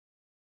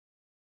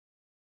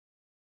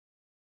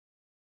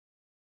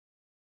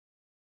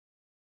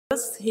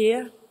visuals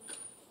here?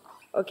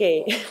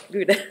 Okay,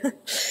 good.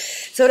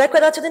 So La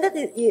Quadrature du Net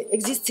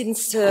exists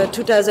since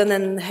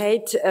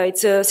 2008.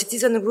 It's a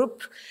citizen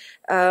group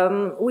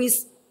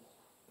with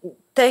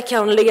tech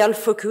and legal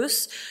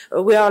focus.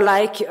 We are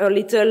like a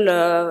little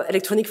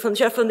electronic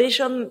frontier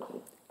foundation,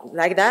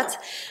 like that.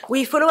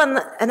 We follow and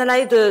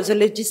analyze the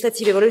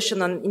legislative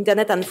evolution on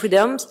internet and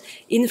freedoms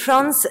in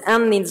France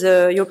and in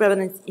the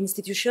European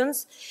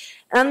institutions.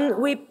 And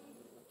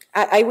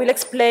I will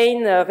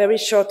explain very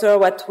shorter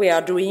what we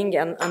are doing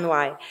and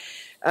why.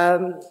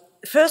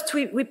 First,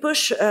 we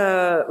push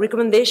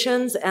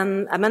recommendations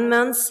and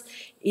amendments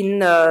in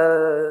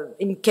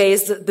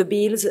case the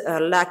bills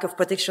lack of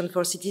protection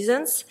for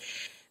citizens.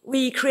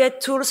 We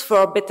create tools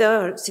for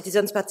better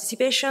citizens'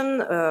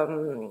 participation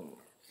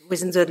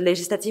within the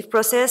legislative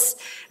process,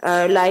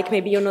 like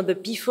maybe the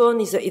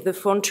P-phone is the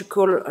phone to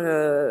call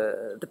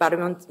the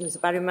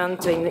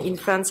parliament in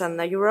France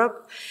and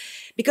Europe,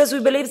 because we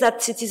believe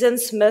that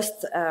citizens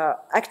must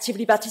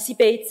actively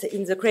participate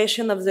in the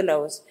creation of the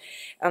laws,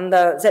 and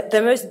that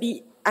there must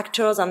be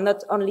actors and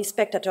not only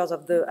spectators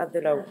of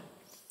the law.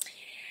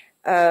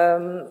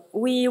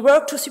 We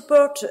work to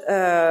support.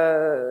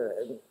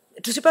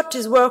 To support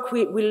this work,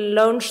 we will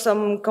launch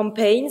some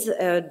campaigns,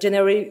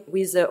 generally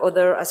with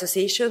other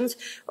associations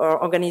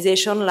or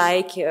organizations.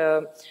 Like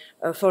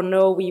for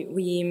now,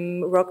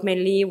 we work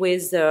mainly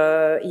with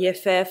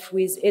EFF,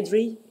 with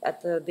EDRI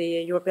at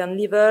the European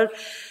level,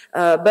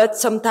 but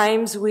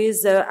sometimes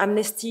with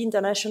Amnesty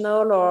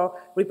International or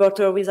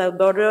Reporters Without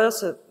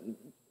Borders,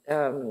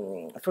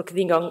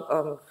 focusing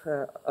on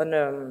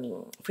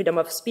freedom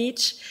of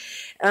speech,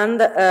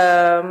 and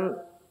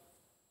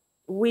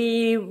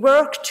we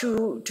work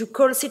to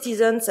call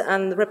citizens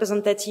and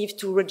representatives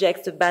to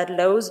reject the bad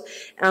laws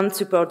and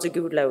support the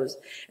good laws.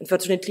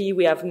 Unfortunately,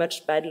 we have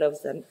much bad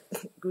laws than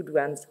good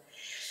ones.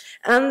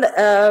 And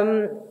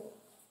a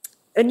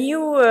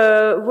new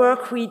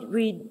work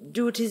we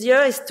do this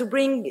year is to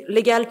bring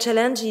legal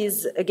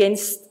challenges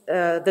against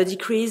the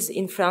decrees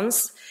in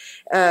France,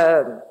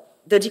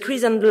 the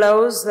decrees and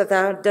laws that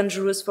are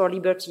dangerous for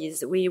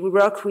liberties. We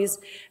work with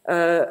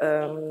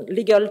a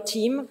legal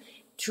team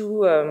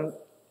to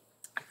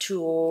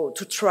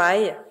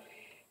try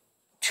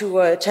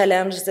to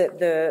challenge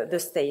the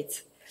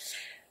state.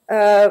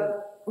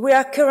 We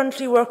are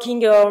currently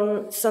working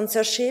on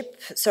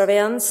censorship,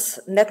 surveillance,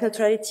 net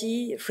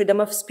neutrality, freedom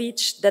of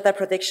speech, data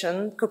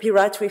protection,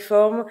 copyright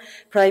reform,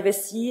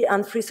 privacy,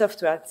 and free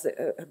software. It's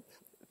a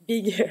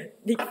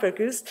big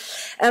focus.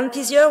 And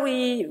this year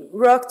we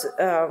worked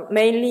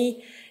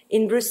mainly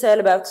in Brussels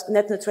about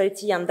net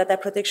neutrality and data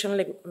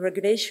protection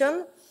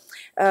regulation.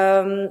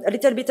 A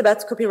little bit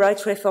about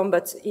copyright reform,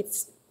 but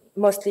it's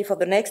mostly for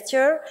the next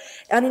year.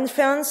 And in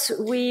France,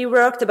 we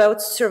worked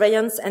about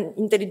surveillance and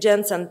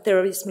intelligence and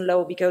terrorism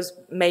law, because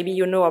maybe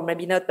you know or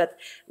maybe not, but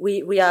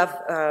we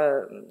have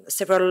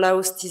several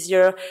laws this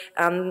year,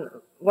 and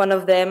one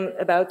of them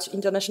about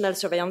international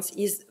surveillance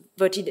is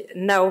voted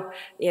now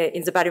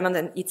in the parliament,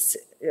 and it's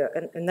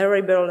an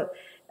horrible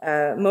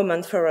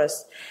moment for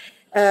us.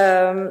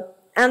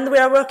 And we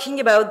are working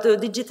about the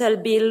digital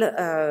bill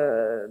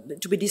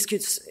to be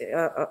discussed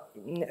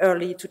in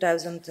early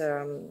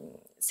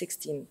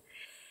 2016.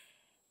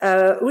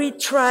 We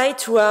try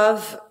to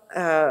have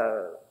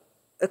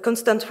a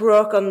constant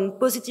work on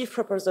positive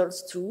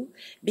proposals too,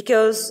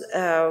 because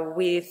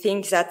we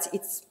think that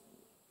it's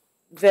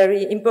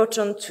very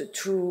important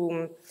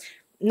to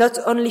not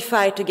only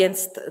fight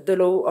against the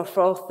law or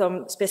for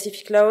some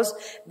specific laws,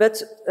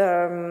 but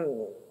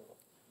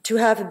to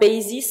have a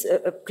basis,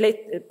 a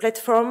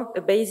platform,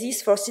 a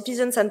basis for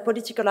citizens and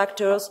political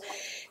actors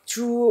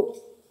to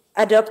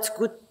adopt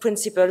good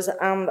principles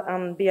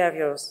and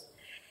behaviors.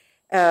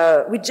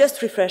 We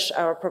just refreshed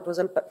our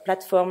proposal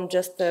platform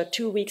just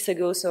 2 weeks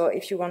ago, so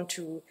if you want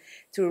to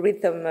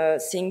read some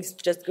things,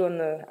 just go on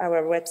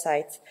our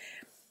website.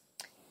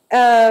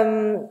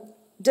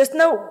 Just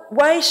now,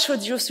 why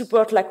should you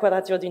support La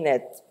Quadrature du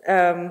Net?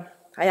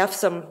 I have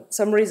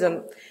some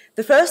reason.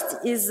 The first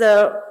is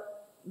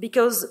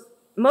because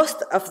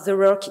most of the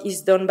work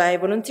is done by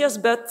volunteers,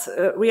 but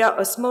we are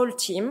a small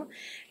team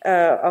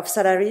of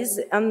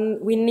salaries,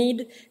 and we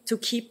need to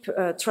keep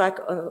track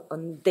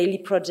on daily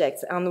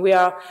projects. And we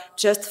are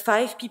just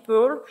 5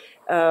 people,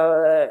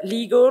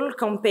 legal,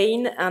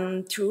 campaign,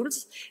 and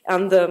tools,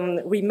 and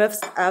we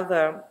must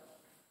have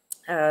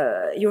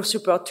your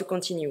support to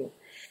continue.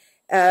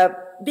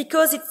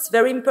 Because it's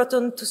very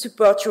important to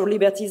support your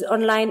liberties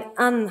online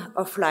and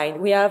offline.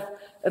 We have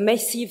a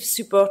massive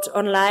support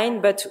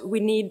online, but we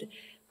need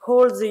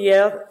all the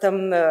year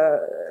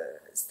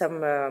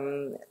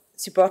some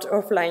support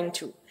offline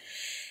too.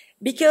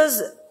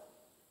 Because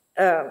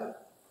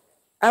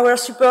our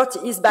support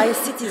is by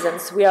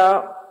citizens. We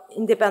are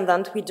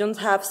independent. We don't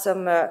have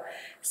some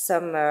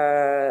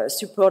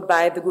support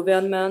by the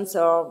government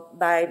or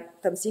by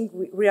something.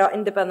 We are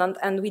independent,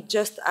 and we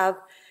just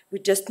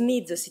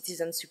need the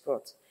citizen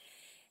support.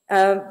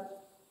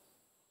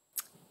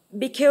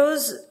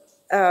 Because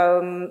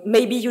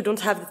maybe you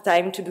don't have the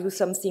time to do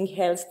something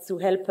else to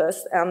help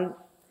us, and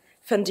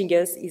funding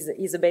us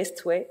is the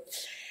best way.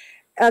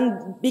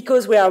 And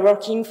because we are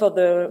working for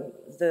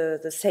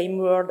the same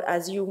world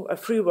as you, a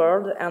free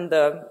world, and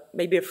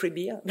maybe a free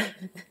beer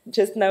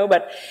just now,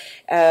 but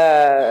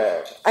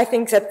I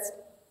think that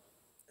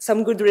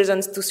some good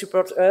reasons to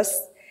support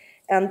us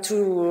and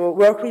to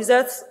work with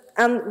us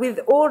and with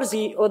all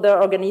the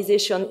other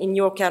organizations in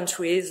your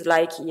countries,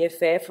 like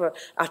EFF,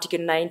 Article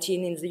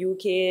 19 in the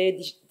UK,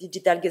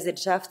 Digital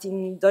Gesellschaft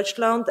in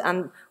Deutschland,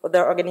 and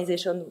other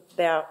organizations.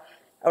 They are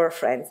our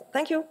friends.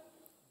 Thank you.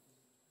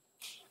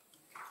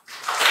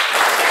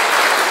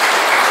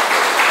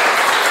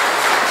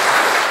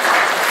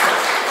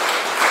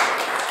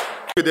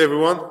 Good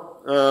everyone.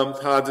 I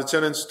had the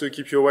challenge to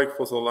keep you awake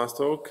for the last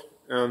talk.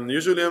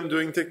 Usually I'm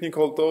doing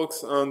technical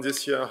talks, and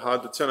this year I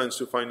had the challenge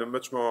to find a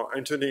much more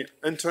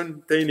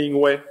entertaining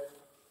way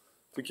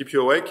to keep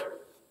you awake.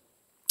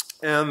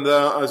 And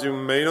as you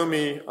may know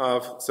me, I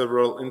have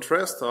several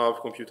interests. I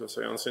have computer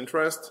science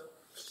interest.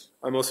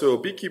 I'm also a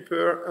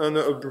beekeeper and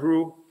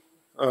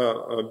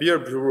a beer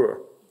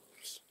brewer.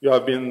 You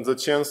have been the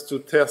chance to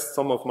test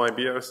some of my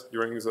beers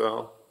during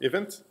the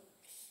event.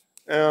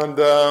 And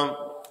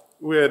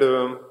we had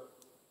a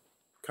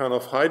kind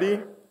of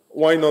idea.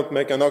 Why not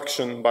make an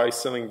auction by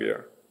selling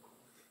beer?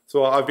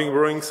 So I've been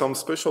brewing some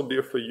special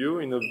beer for you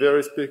in a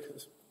very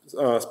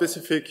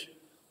specific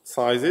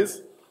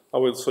sizes. I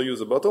will show you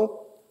the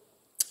bottle.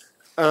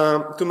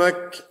 To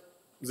make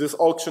this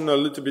auction a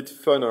little bit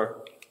funner,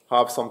 I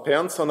have some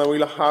pens, and I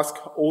will ask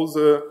all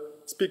the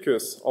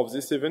speakers of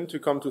this event to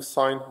come to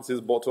sign these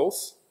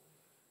bottles.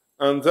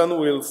 And then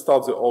we'll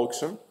start the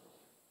auction.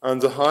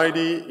 And the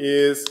idea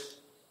is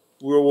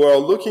we were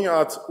looking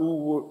at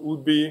who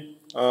would be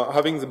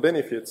having the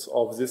benefits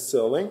of this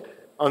selling,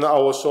 and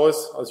our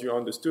choice, as you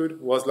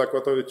understood, was la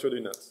Quadrature du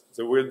Net.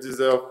 They will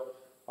deserve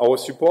our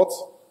support,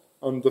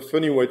 and the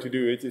funny way to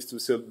do it is to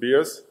sell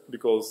beers,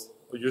 because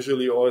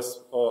usually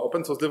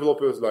open source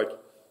developers like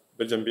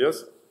Belgian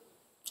beers.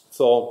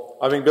 So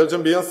having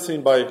Belgian beers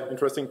seen by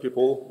interesting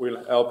people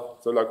will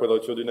help the la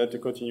Quadrature du Net to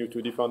continue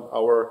to defend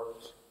our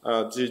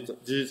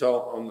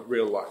digital and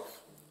real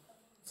life.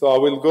 So I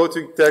will go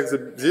to take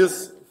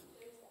this.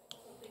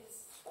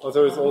 Oh,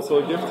 there is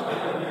also a gift.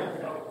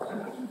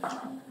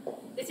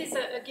 This is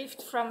a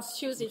gift from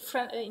Suze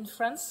in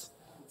France,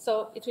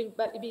 so it will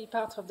be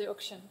part of the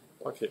auction.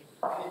 Okay.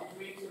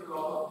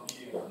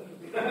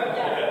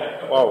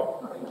 Wow.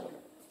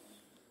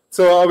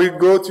 So I will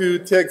go to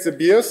take the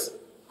beers.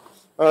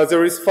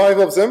 There is 5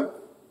 of them.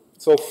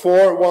 So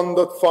 4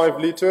 1.5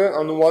 liter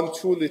and 1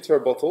 2-liter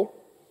bottle.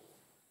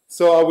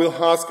 So I will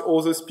ask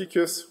all the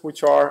speakers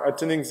which are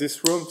attending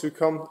this room to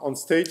come on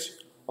stage.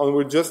 And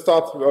we'll just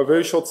start a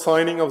very short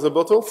signing of the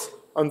bottles,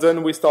 and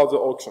then we start the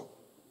auction.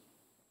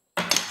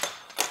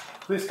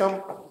 Please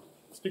come,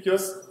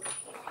 speakers.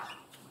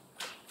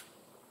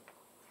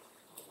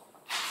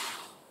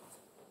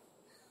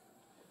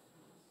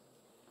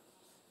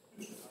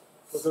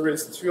 So there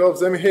is 2 of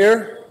them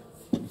here.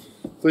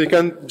 So you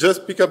can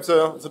just pick up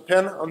the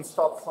pen and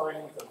start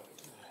signing them.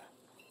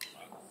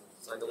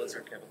 Sign the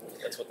lizard pen.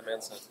 That's what the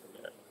man said.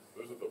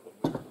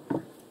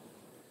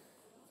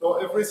 So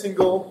every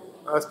single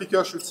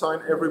speaker should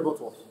sign every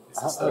bottle.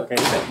 Is this the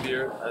same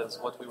beer as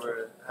what we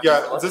were having?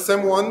 Yeah, the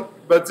same one,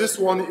 but this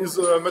one is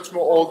much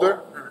more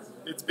older.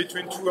 It's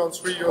between 2 and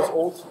 3 years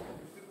old.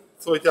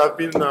 So it has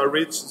been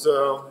reached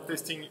the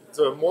tasting,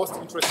 the most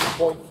interesting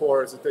point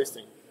for the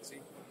tasting.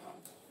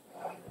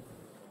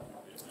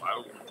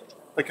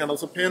 I can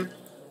also pin.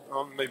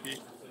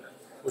 Maybe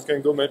we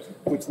can go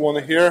put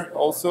one here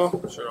also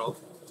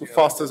to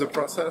faster the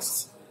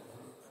process.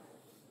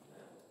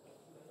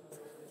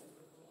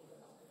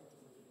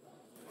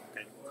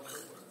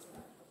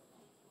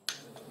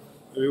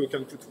 Maybe we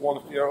can put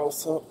one here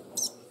also.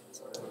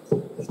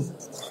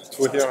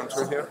 2 here and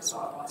 2 here.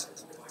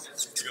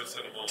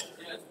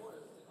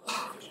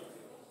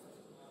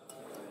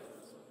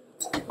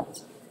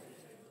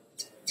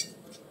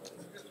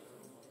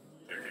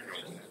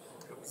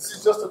 This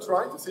is just a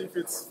try to see if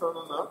it's fun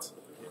or not.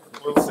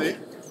 We'll see.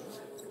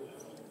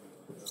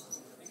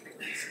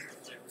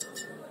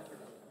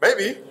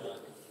 Maybe.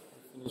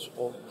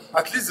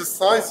 At least the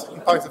size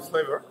impacts the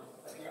flavor.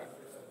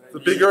 The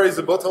bigger is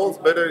the bottle,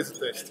 the better is the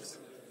taste.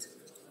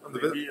 And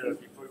Maybe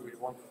people will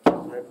want to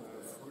have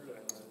full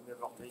and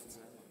never take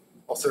them.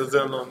 Or sell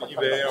them on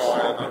eBay or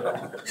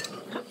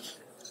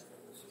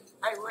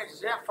I was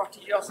there 40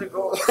 years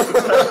ago.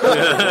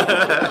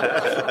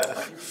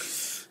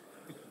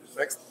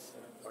 Next.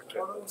 Okay.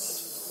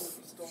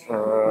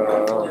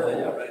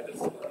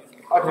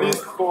 At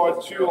least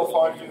for 2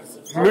 or 5 years.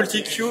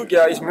 Multi-queue,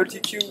 guys,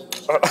 multi-queue.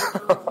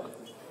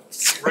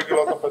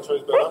 Regular temperature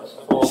is better.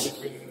 For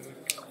between.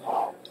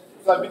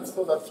 It's a bit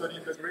stored at 30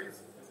 degrees.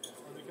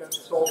 And you can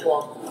store for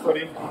 30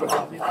 to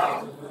 20.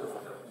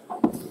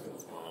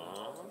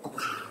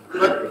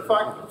 But in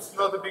fact, it's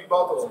not a big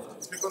bottle.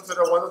 If you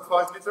consider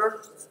 1.5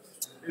 liter,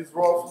 it's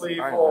roughly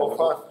for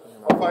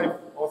 5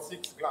 or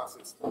 6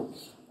 glasses.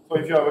 So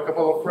if you have a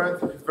couple of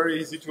friends, it's very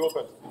easy to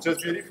open. It's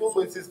just beautiful,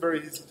 but it is very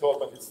easy to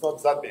open. It's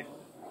not that big.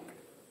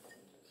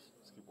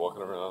 Just keep walking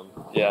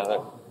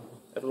Yeah,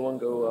 everyone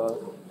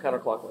go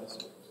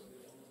counterclockwise.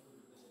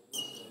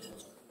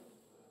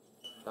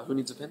 Who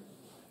needs a pin?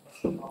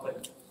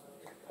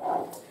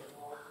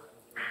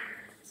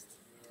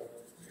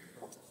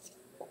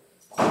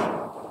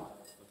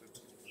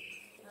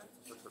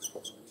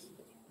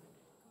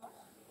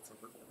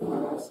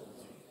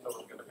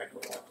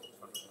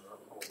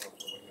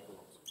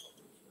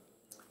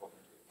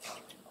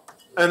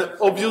 And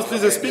obviously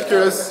the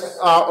speakers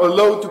are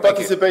allowed to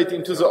participate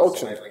into the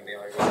auction.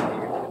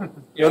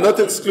 You're not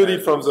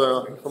excluded from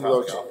the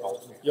auction.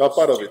 You are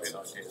part of it.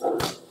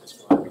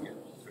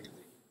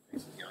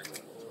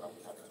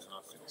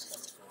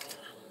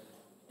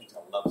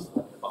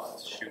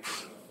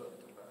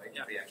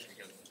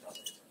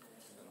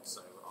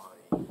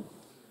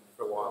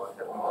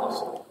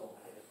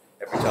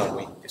 Every time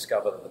we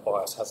discover that the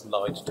BIOS has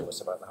lied to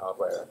us about the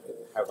hardware,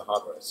 how the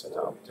hardware is set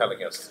up,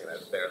 telling us,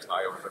 there's an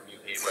IO from you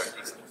here when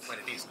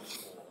it isn't, or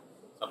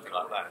something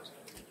like that,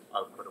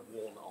 I would put a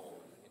warn on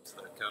into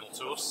the kernel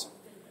source,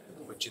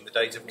 which in the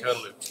days of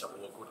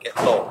kernelloops.org would get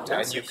logged,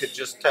 and you could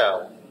just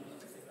tell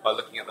by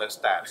looking at those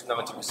stats,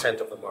 90%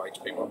 of them are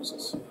HP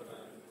boxes.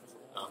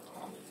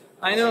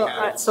 I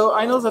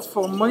know that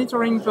for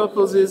monitoring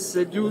purposes,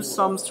 they do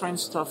some strange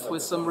stuff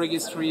with some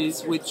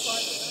registries,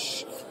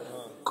 which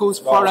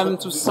cause problem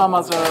to some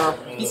other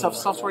piece of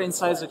software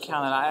inside the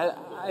kernel.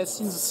 I've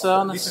seen the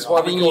CERN. This is why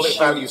we call it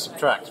value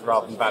subtract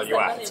rather than value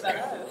add.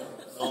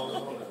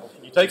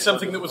 You take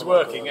something that was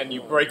working and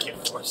you break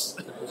it for us.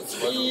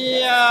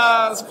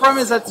 Yeah, the problem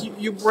is that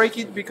you break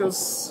it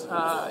because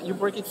you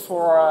break it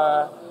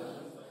for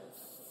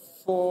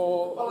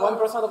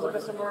 1% of the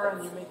customer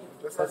and you make it.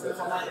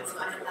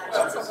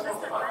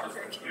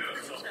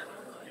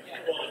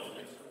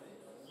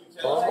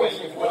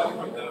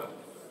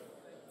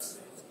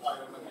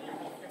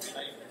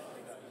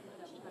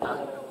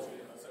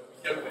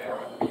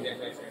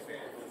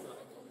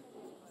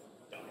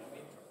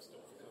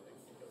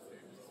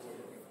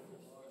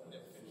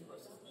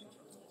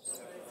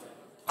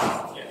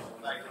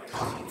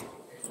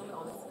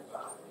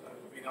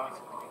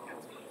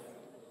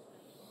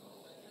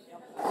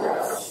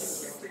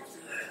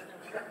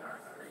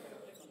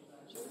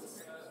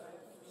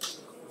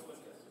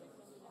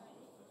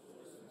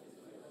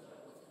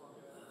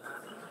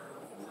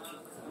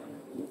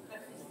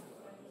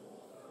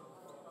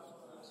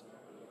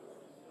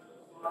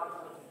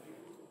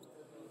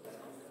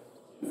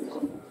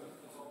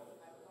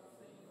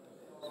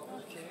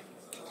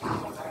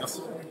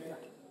 Merci.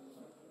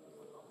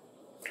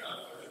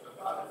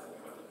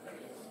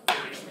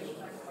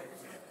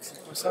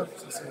 C'est quoi ça?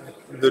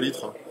 2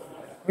 litres.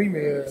 Oui,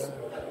 mais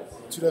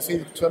tu l'as fait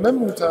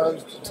toi-même ou t'as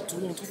tout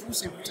dans tout fou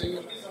ces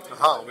bouteilles?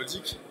 Ah, en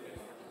Belgique.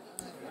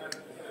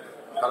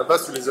 À la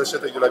base, tu les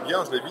achètes avec de la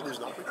bière, je les vide et je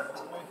les remplis.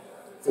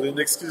 C'est une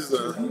excuse.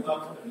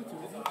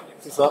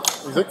 C'est ça,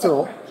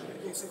 exactement.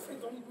 Et c'est fait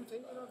dans les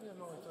bouteilles là?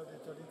 Non, t'as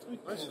des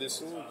trucs. Ouais, j'ai des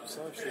seaux, tout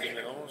ça, je fais des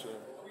mélanges.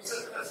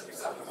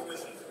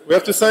 We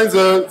have to sign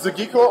the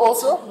Geeko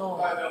also? No.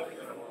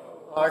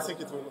 I think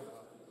it will.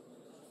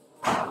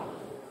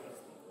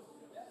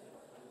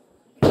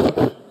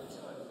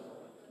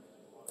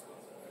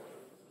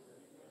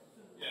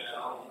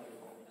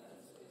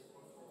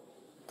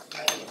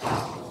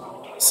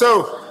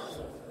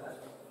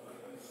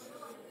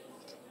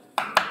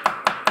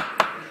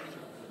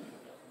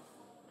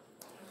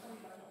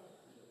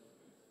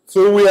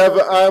 So we have,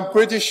 I'm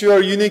pretty sure,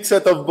 a unique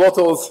set of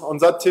bottles on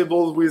that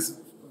table with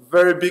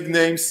very big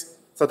names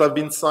that have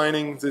been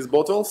signing these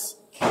bottles.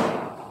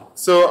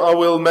 So I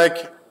will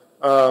make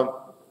a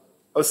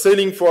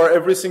selling for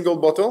every single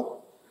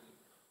bottle.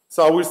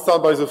 So I will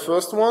start by the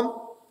first one,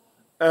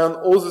 and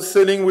all the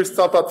selling will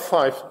start at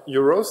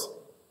 €5.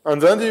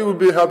 And then it will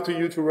be up to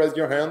you to raise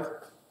your hand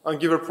and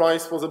give a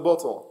price for the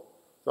bottle.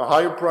 The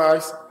higher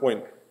price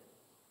win.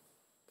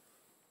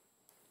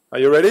 Are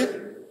you ready? Just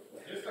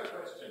a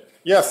question.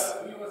 Yes.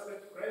 We must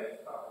have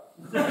credit card.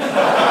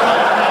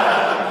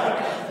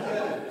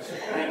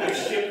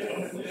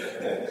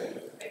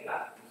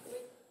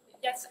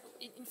 Yes,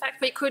 in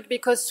fact we could,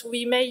 because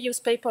we may use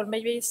PayPal.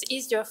 Maybe it's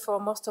easier for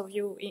most of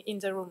you in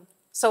the room.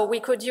 So we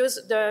could use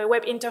the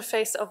web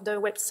interface of the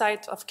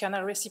website of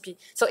Kernel Recipe.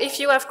 So if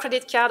you have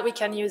credit card, we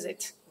can use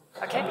it.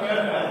 Okay?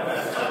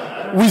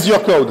 With your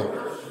code.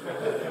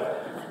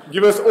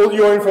 Give us all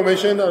your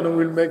information and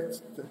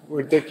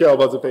we'll take care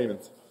about the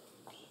payment.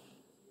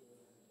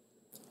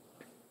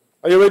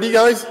 Are you ready,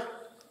 guys?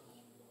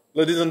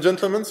 Ladies and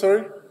gentlemen,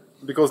 sorry.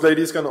 Because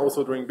ladies can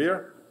also drink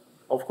beer,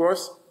 of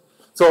course.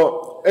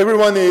 So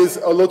everyone is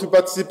allowed to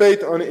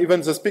participate, and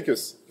even the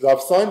speakers. They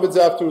have signed, but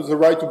they have the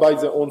right to buy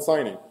their own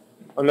signing,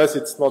 unless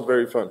it's not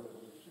very fun.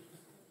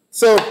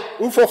 So,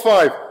 who for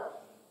 5?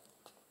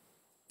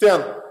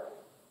 10?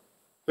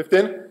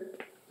 15?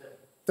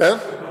 10?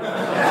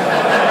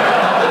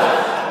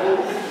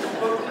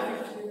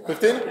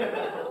 15?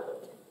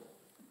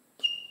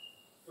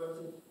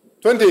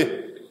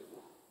 20?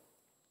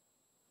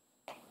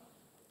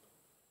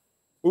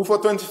 Who for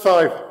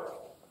 25?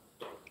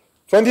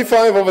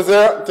 25 over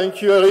there.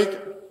 Thank you, Eric.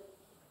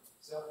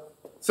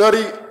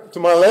 30 to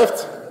my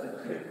left.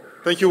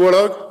 Thank you,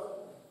 Warlock.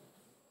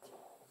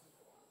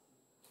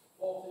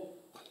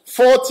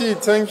 40,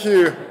 thank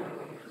you.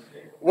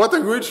 What a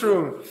great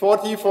room.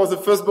 40 for the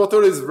first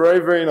bottle is very,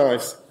 very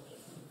nice.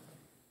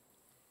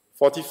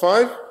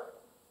 45.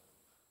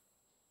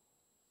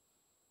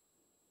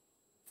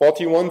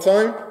 41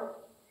 times.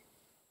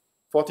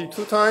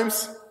 42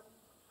 times.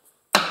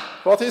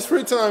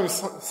 43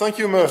 times. Thank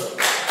you, Mo.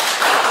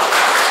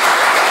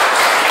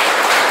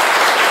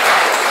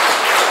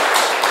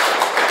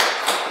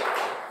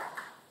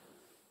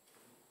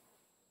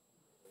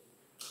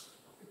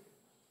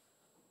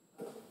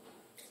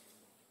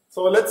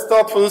 So let's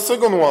start for the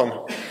second one.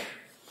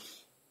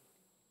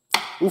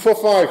 Who for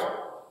 5?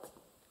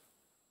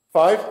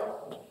 5?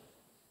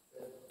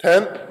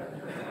 10?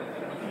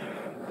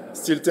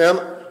 Still 10.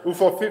 Who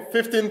for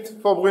 15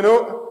 for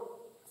Bruno?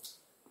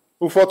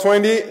 Who for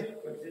 20?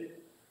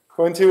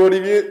 20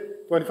 Olivier?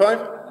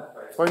 25?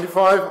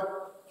 25?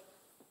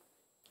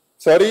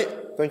 30?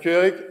 Thank you,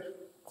 Eric.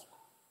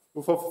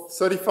 Who for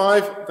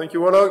 35? Thank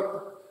you,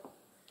 Warlock.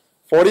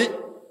 40?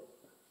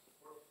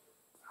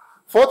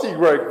 40,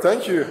 Greg,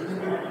 thank you.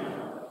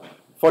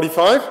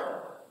 45?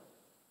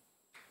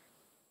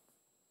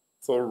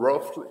 So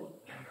roughly.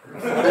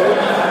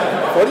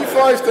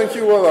 45, thank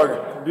you,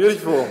 Warlock.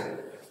 Beautiful.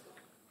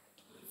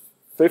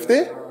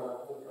 50?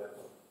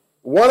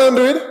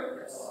 100?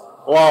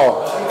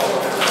 Wow.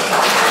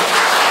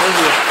 Thank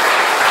you.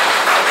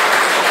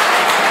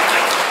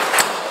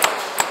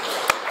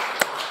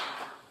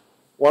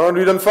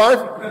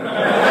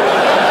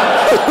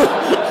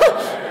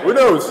 $105? Who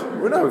knows?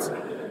 Who knows?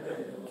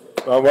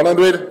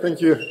 100, thank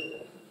you.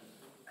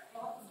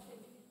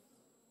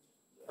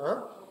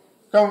 Huh?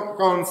 Come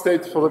on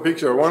stage for the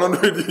picture.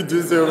 100, you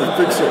deserve the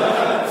picture,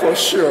 for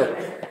sure.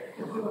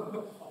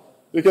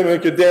 You can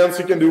make a dance,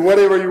 you can do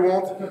whatever you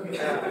want.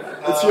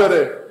 It's your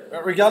day.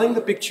 Regarding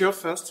the picture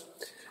first,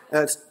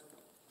 I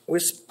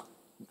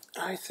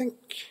think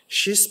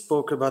she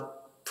spoke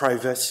about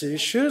privacy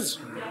issues.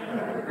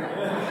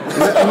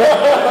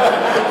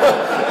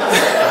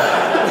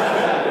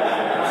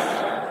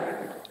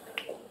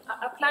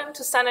 I plan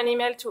to send an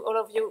email to all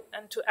of you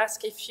and to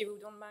ask if you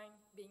don't mind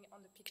being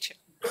on the picture.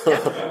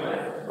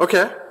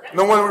 Okay.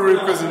 No one will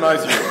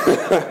recognize you.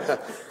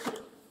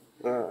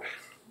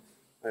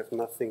 I have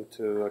nothing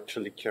to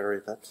actually carry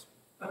that.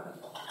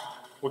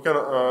 We can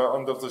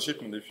under the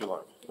shipment if you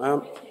like.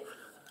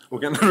 We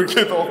can look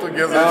it all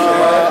together if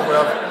you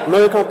like. No,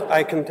 you can't.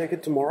 I can take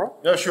it tomorrow.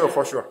 Yeah, sure,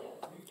 for sure.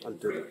 I'll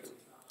do it.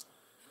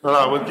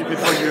 No, we'll keep it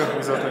for you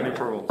without any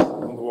problem.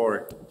 Don't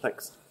worry.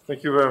 Thanks.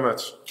 Thank you very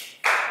much.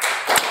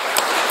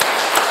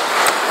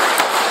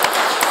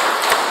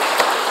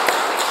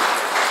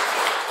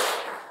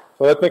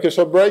 So let's make a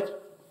short break.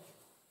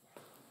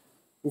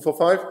 Who for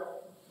 5?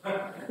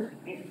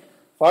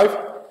 5?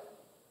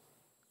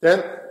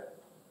 10?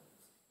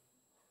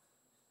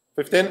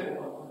 15?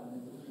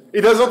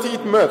 It doesn't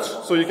eat much,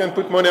 so you can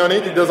put money on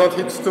it. It doesn't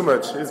eat too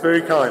much. It's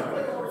very kind.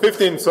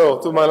 15, so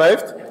to my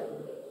left.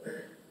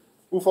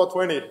 Who for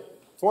 20?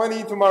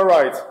 20 to my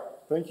right.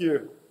 Thank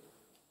you.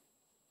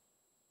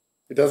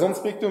 It doesn't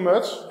speak too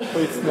much, so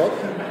it's not.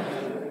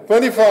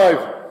 25.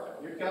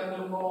 You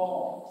can do more.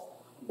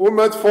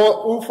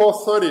 Who for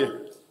 30?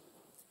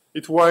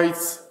 It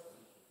weighs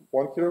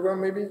 1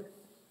 kilogram maybe?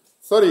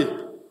 30.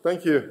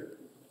 Thank you.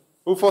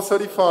 Who for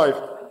 35?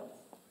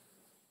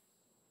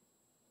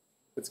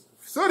 It's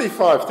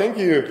 35. Thank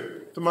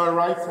you. To my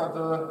right at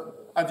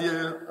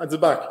the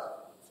back.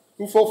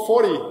 Who for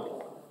 40?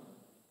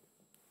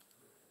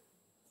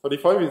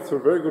 35 is a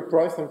very good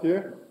price. Thank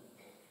you.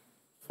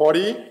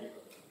 40.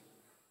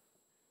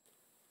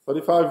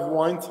 35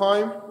 one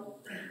time.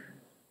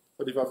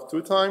 35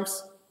 two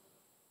times.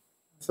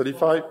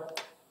 35.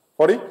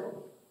 40?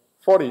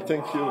 40.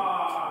 Thank you.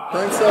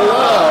 Thanks a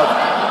lot.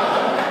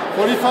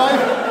 45?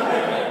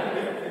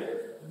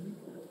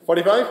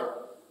 45?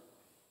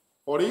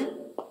 40?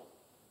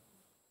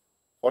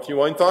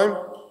 41 time?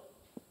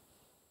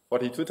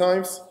 42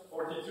 times?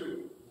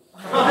 42.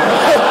 42?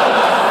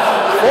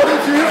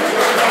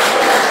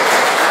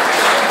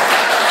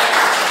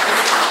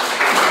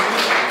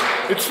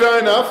 It's fair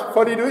enough.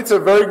 42, it's a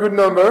very good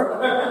number.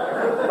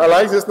 I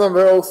like this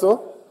number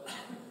also.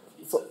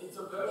 It's a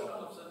version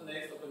of the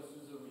next open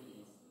source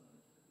release.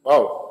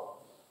 Wow.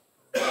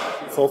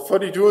 So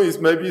 42 is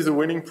maybe the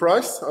winning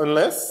price,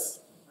 unless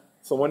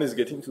someone is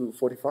getting to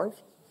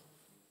 45.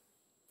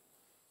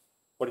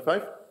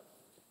 45?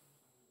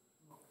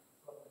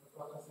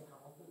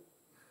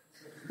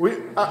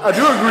 I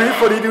do agree,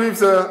 42 is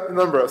the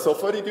number, so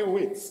 42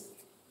 wins.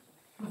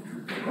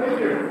 Thank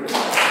you.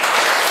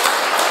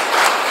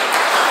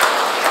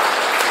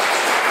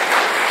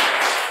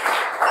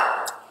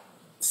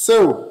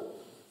 So,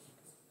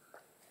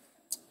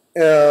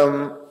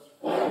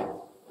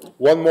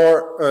 one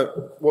more,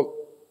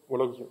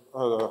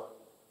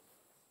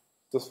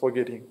 just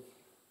forgetting.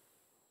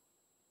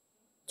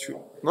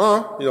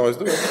 No, you always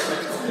do it.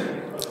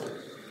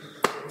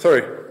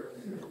 Sorry.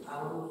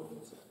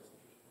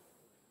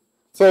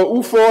 So,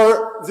 who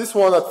for this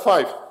one at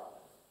 5?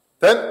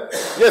 10?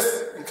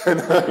 Yes.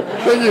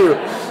 Thank you.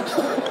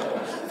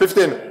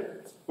 15.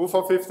 Who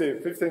for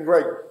 15? 15,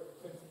 Greg.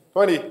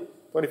 20.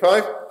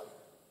 25.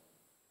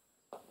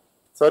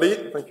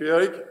 30. Thank you,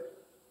 Eric.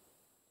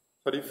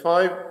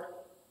 35.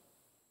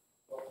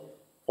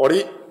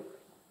 40.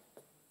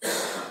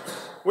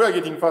 We are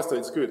getting faster,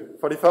 it's good.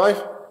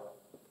 45.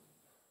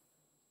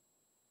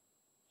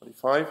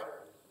 45.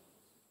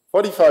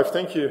 45,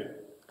 thank you.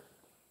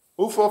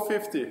 Who for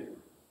 50?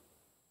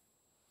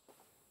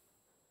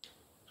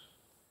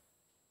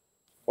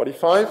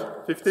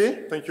 45,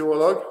 50, thank you,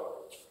 Olog.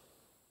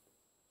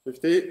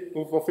 50,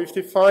 who for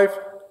 55?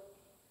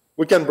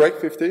 We can break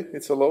 50,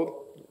 it's allowed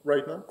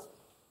right now.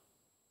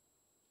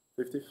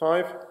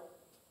 55.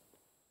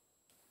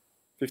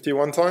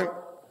 51 times.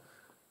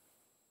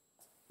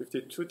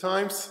 52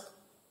 times.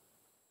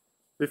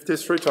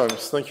 53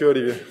 times. Thank you,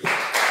 Olivier.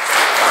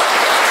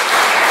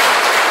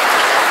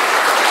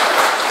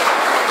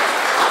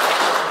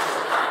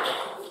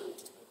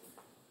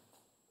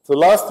 The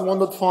last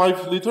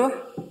 1.5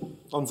 liter,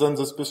 and then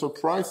the special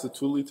price, the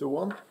 2 liter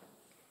one.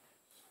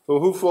 So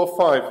who for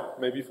 5?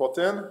 Maybe for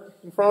 10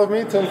 in front of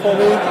me, 10 for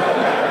me.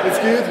 It's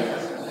good.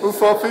 Who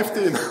for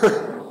 15?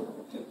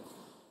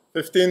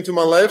 15 to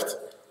my left.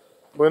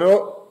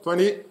 Bruno,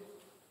 20.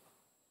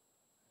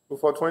 Who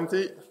for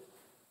 20?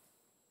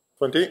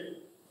 20.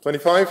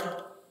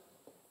 25.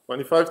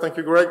 25, thank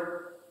you, Greg.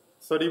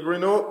 30,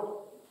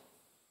 Bruno.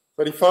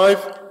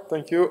 35,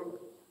 thank you.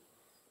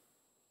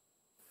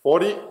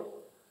 40.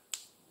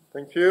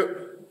 Thank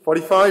you.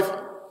 45.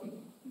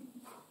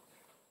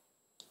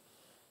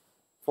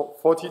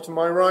 40 to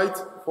my right.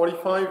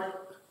 45.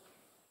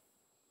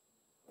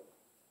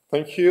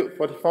 Thank you.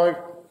 45.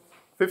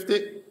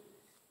 50.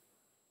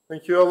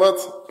 Thank you a lot.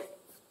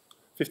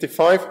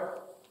 55.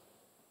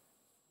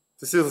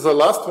 This is the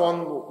last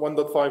one,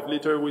 1.5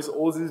 liter with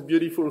all this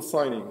beautiful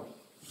signing.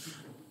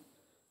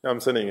 I'm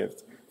sending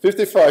it.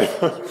 55.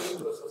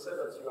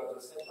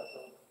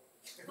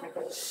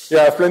 Yeah,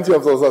 I have plenty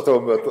of those at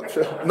home,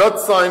 but not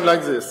signed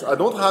like this. I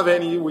don't have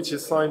any which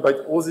is signed by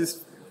all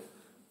these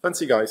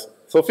fancy guys.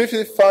 So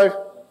 55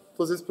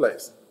 to this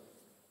place.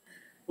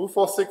 Who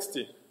for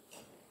 60?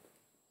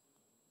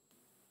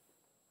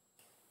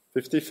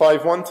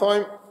 55 one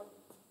time.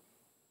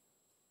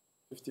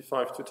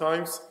 55 two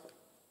times.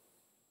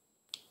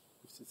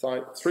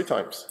 55 three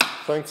times.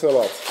 Thanks a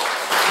lot.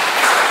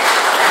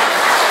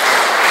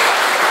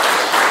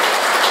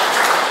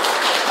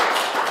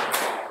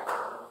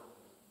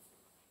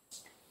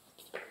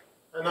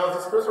 And now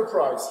the special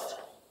prize.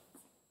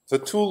 The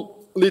 2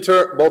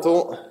 liter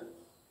bottle.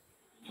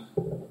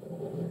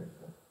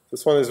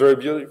 This one is very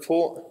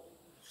beautiful.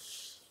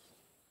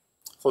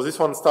 So this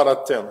one starts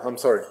at 10. I'm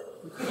sorry.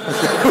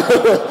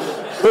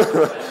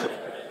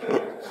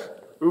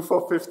 Who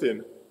for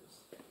 15?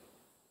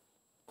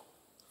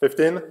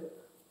 15?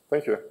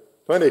 Thank you.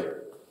 20?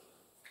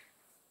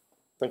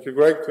 Thank you,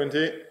 Greg.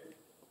 20?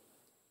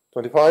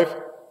 25?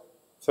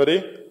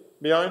 30?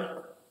 Behind?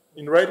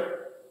 In red?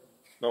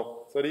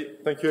 No. 30?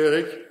 Thank you,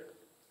 Eric.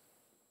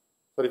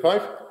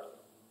 35?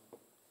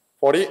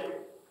 40?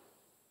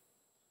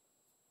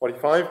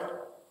 45?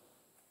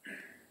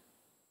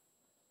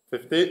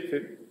 50?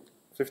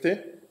 50?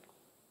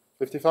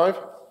 55?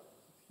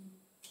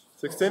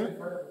 16?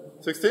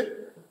 60?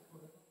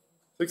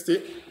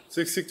 60?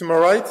 60 to my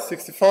right?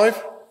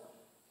 65?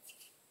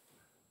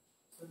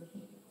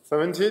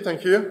 70?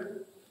 Thank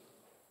you.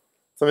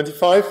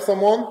 75?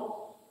 Someone?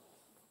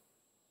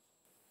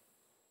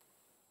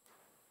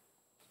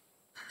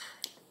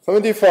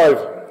 75?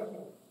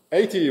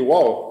 80?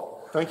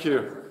 Wow. Thank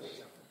you.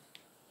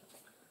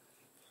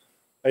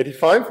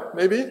 85?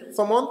 Maybe?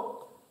 Someone?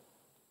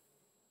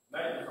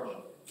 90.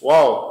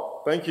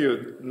 Wow. Thank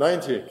you.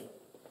 90.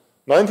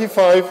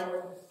 95?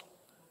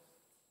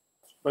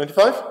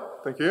 95?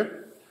 Thank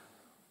you.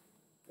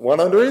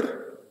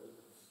 100?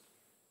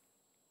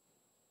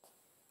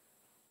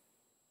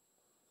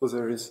 So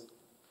there is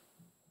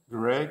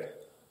Greg,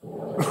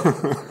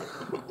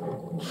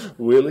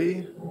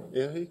 Willie,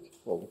 Eric.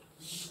 Oh.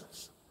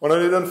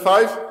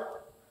 105?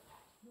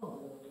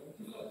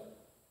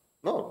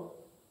 No.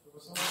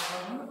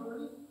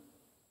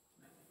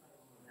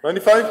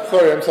 95?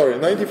 Sorry, I'm sorry.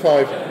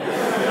 95.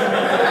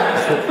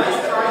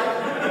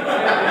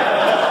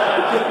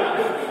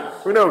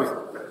 Who knows?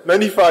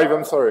 95,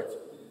 I'm sorry.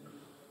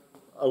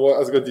 I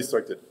got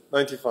distracted.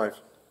 95.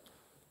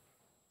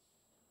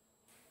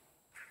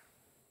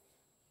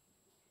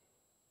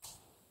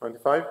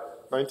 95?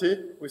 90?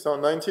 We saw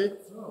 90?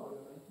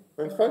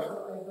 95?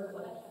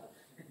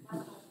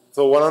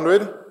 So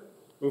 100?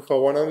 Move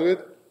for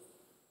 100?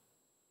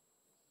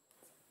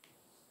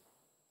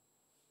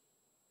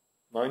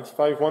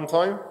 95 one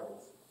time?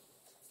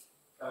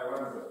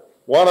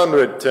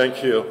 100,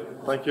 thank you.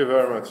 Thank you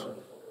very much.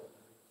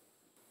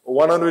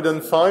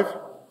 105?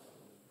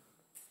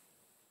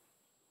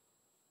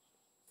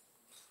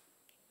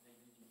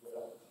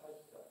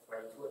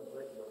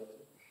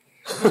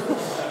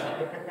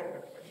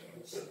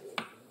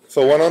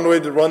 So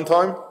 100 one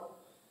time?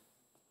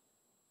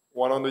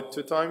 100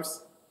 two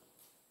times?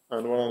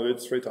 and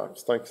 103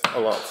 times. Thanks a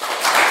lot.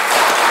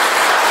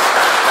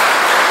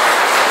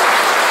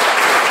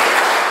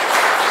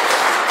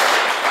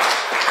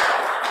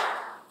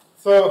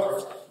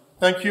 So,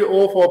 thank you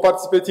all for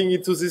participating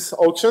into this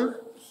auction.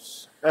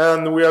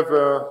 And we have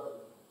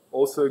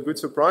also a good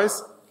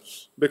surprise,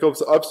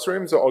 because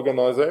Upstream, the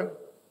organizer,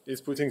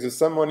 is putting the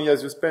same money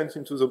as you spent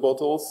into the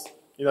bottles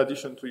in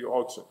addition to your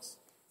auctions.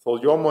 So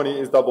your money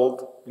is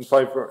doubled in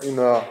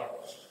the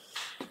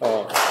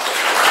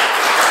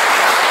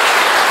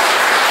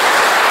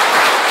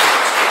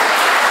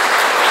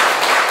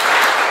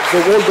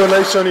whole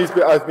donation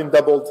has been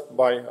doubled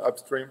by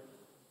Upstream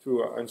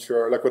to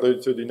ensure La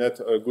Quadrature du Net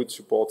a good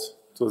support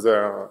to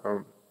their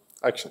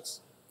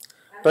actions.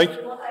 Thank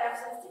you. I have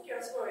some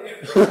stickers for you.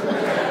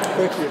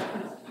 Thank you.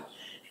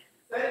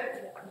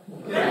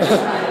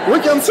 We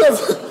can sell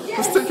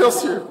the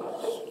stickers here.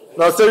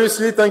 Now,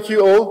 seriously, thank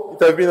you all.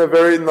 It has been a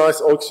very nice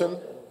auction,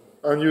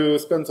 and you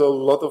spent a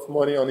lot of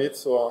money on it,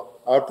 so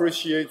I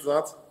appreciate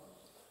that.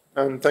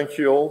 And thank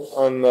you all.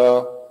 And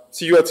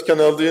see you at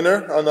Kernel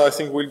dinner, and I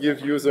think we'll give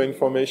you the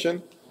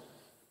information.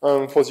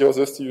 And for the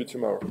others, see you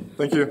tomorrow.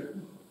 Thank you.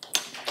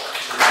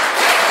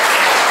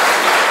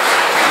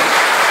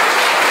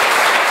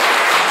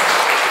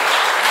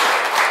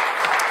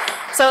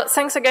 So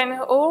thanks again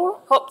all.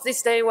 Hope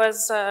this day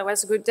was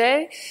a good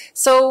day.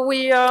 So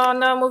we are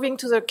now moving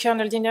to the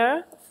kernel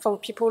dinner for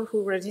people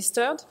who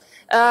registered.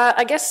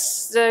 I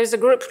guess there is a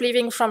group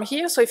leaving from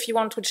here, so if you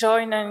want to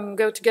join and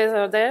go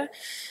together there,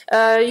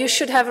 you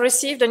should have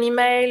received an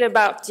email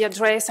about the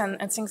address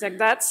and things like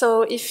that.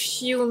 So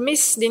if you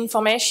miss the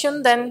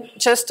information, then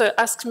just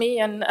ask me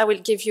and I will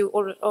give you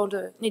all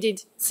the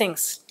needed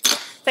things.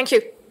 Thank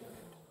you.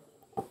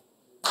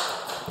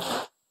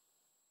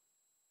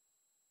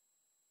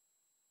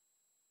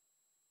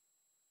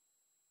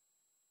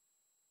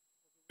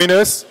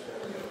 Winners?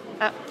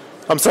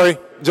 I'm sorry,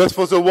 just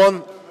for the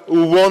one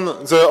who won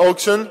the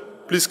auction,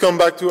 please come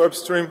back to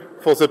Upstream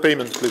for the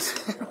payment, please.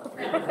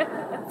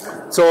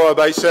 So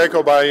by check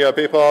or by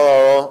PayPal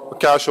or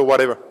cash or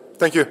whatever.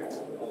 Thank you.